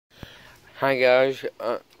Hi guys,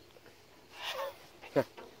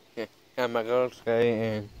 I'm Michael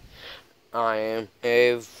Shea and I am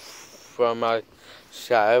here from my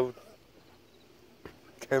side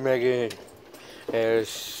to make it a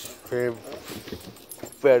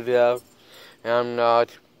video. I'm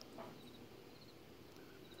not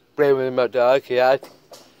playing with my dog yet.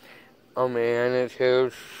 I'm in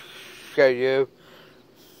to show you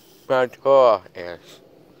my tour is.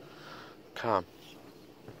 Come on.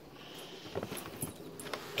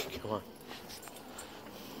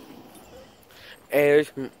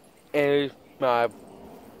 Here's my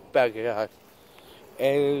backyard.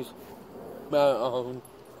 Here's my own,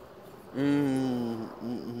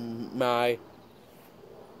 my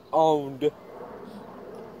owned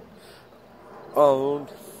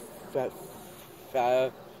five,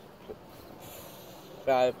 five,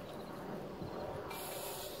 five,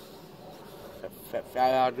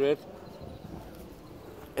 500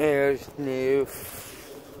 is new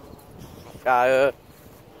fire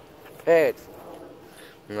pit.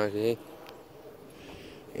 Okay,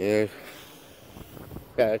 here's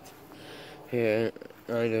pet here.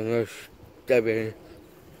 I don't know, stepping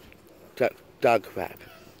dog crap.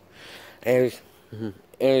 Here's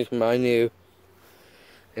my new.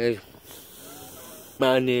 Here's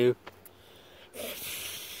my new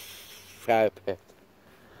fire pit.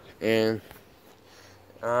 And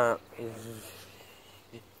I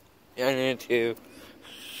need to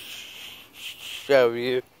show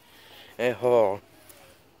you a hole.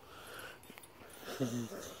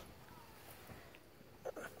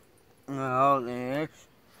 Now this,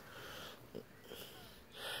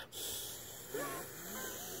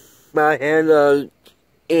 my hand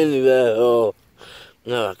in the hole.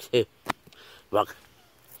 No, look.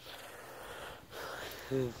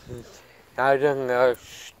 I don't know.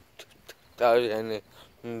 Does any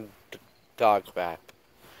dog crap.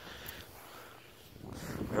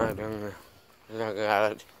 I don't know. Look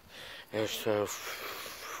at it. It's so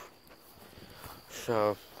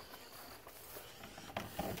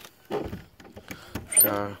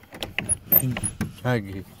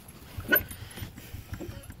huggy.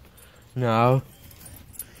 Now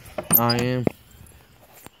I am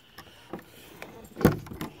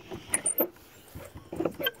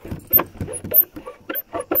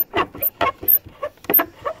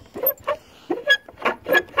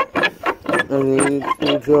I need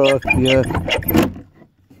to draw here.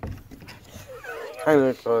 I'm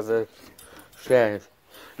gonna close the shed.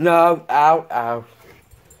 No, ow.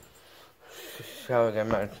 So that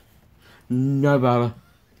much. No bother.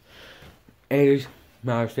 Here's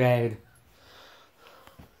my shed.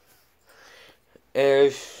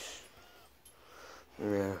 Here's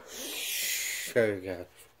show you guys.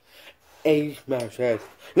 Here's my shed.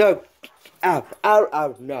 No,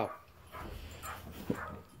 ow, no.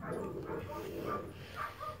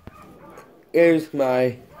 Here's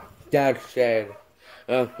my dad's shed.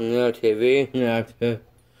 No TV, no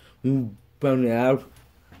burn it out.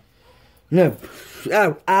 No,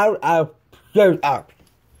 ow, shut up.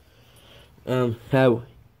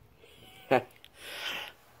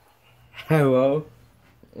 Hello,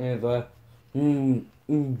 is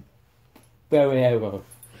very hello.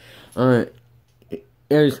 Alright,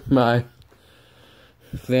 here's my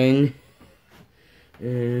thing.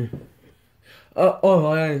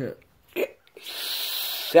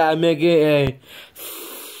 I make it a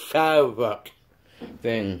firework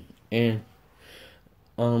thing, and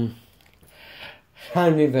I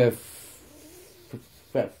need the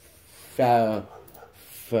fire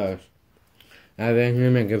first. I think I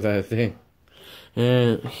make it that thing.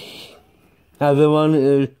 And other one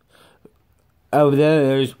is over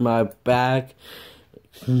there is my bag,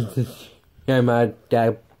 and my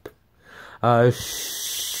dad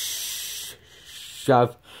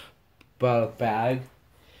shoved bag.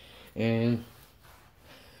 And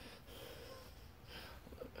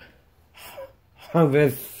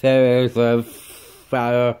over there is a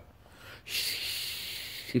fire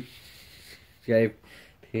shape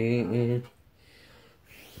and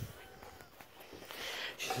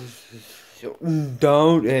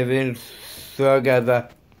don't even look at the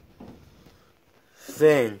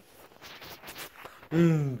thing.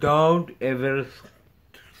 Don't even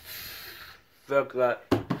look at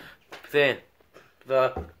the thing.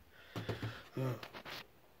 The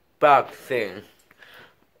bug thing.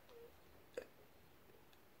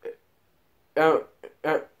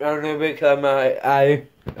 Only because I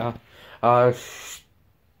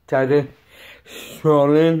started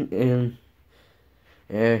swollen and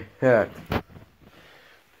it hurt.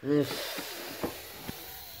 This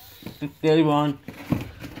one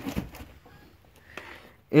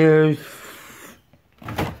is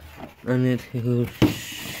I need to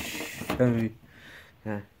show you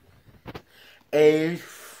that. A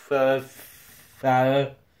for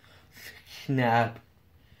flower snap.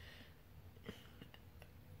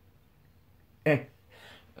 I'm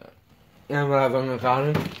live on the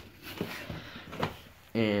garden.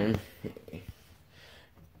 And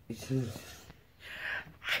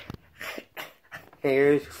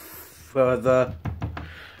here's for the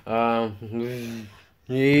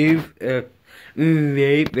leaf is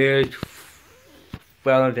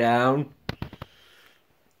fell down,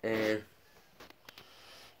 and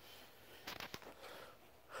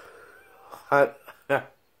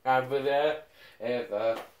over there is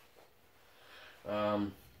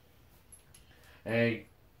a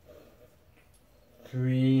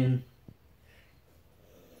green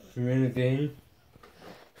thing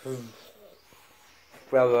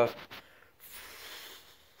for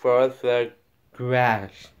the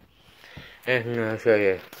grass. And I'll show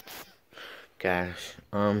you grass.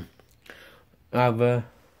 Over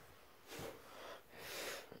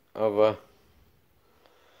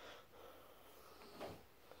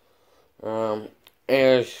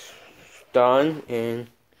is done, and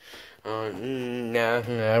now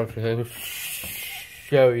I'll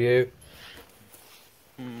show you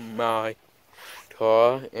my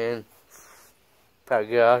tour in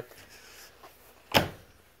backyard.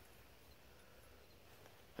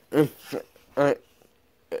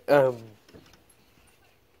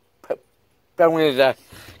 That one is a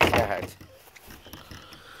cat.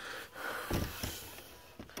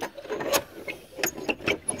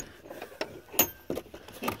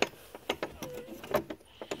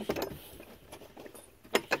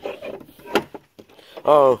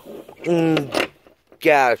 Oh,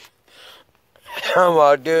 gosh. How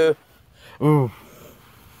I do?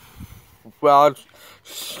 Well,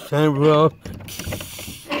 several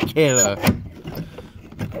killer.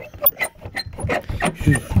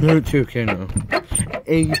 No two killer.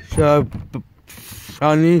 It's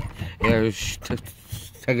funny. It's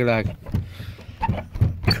take it like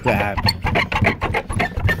crap.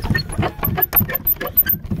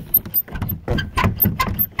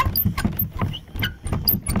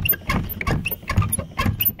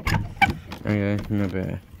 Okay, no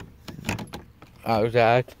bad.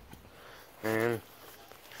 Outside, and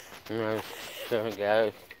so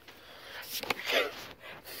guys,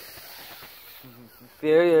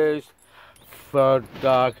 there is for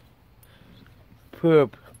dog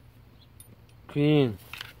poop clean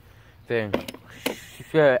thing.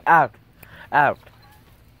 So out,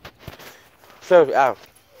 so out.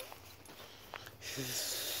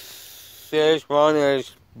 This one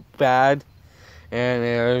is bad, and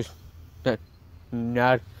there's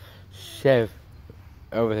not safe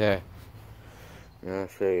over there. I'll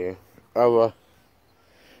show you.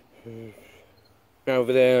 Over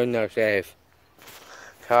there, not safe.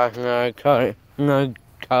 No,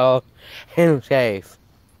 call him safe.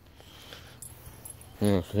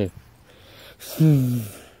 Let's see.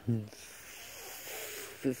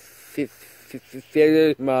 This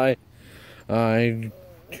is my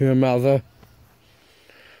true mother.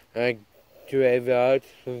 Graveyard.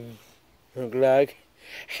 Look like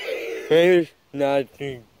it's not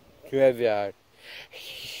graveyard.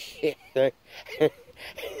 It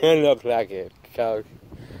look like it, cause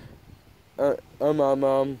my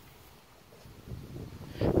mom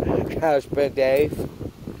husband Dave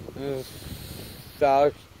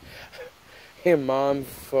thought his mom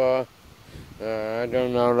for I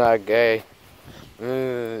don't know, like a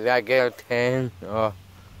 10 or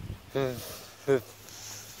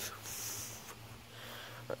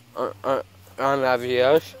on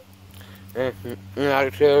years, and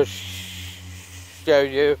I'll show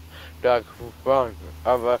you the one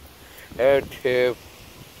of a two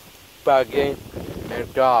buggy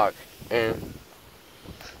and dog, and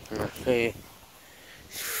let's see,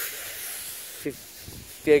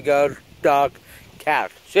 figure dog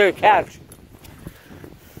cat. Sure, cat.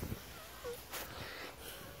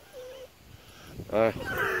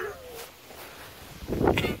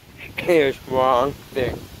 Here's one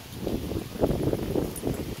thing.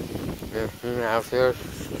 Now here's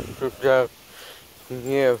the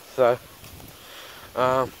new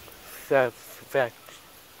fact.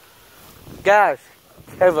 Guys,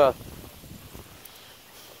 ever.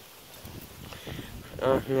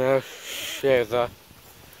 Now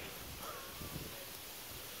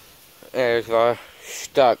there's a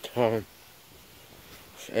stuck home.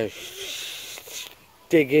 A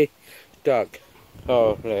sticky stuck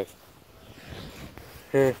hole left.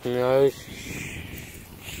 Now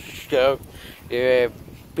so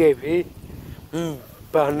baby,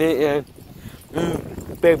 bunny and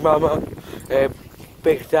big mama,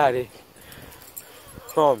 Big Daddy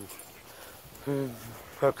home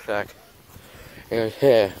looks like. It's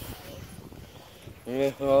here.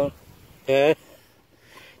 Here.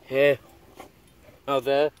 Here. Out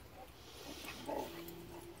there.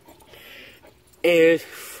 Is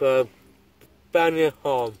for Banner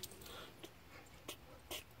home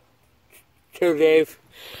to live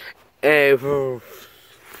a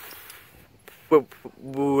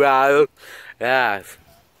wild life.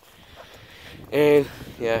 And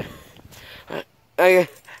yeah, I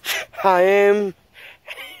am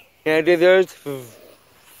editors for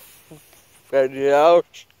videos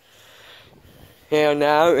here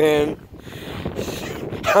now, and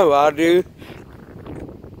I want to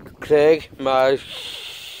click my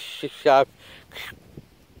subscribe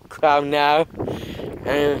now,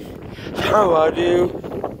 and I want to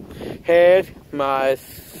hit my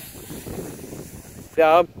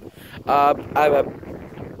thumb up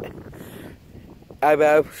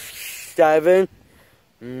about 7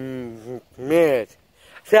 minutes.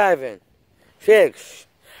 7, 6,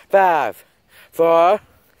 5, 4,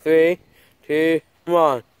 3, 2,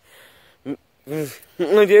 1. I'm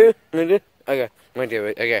gonna do. Okay, I'm gonna do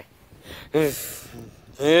it. Okay.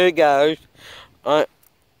 Here it goes.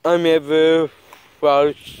 I'm able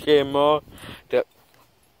to see more.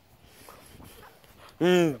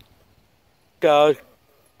 Go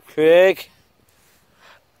click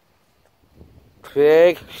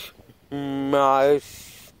my.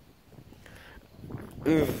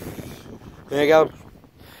 There you go.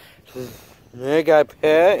 There you go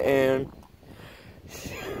here, and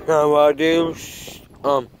I will do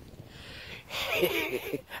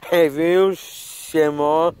if you see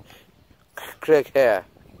more, click here.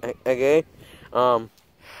 Okay. I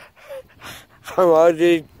want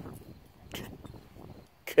to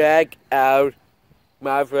check out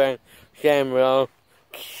my friend Samuel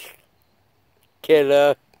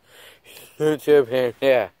Killer YouTube him.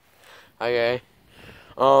 Yeah. Okay.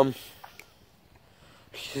 I'm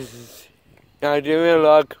doing a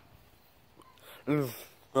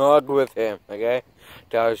log with him. Okay.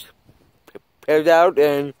 Just put out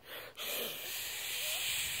and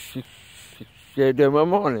see you in the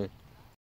morning.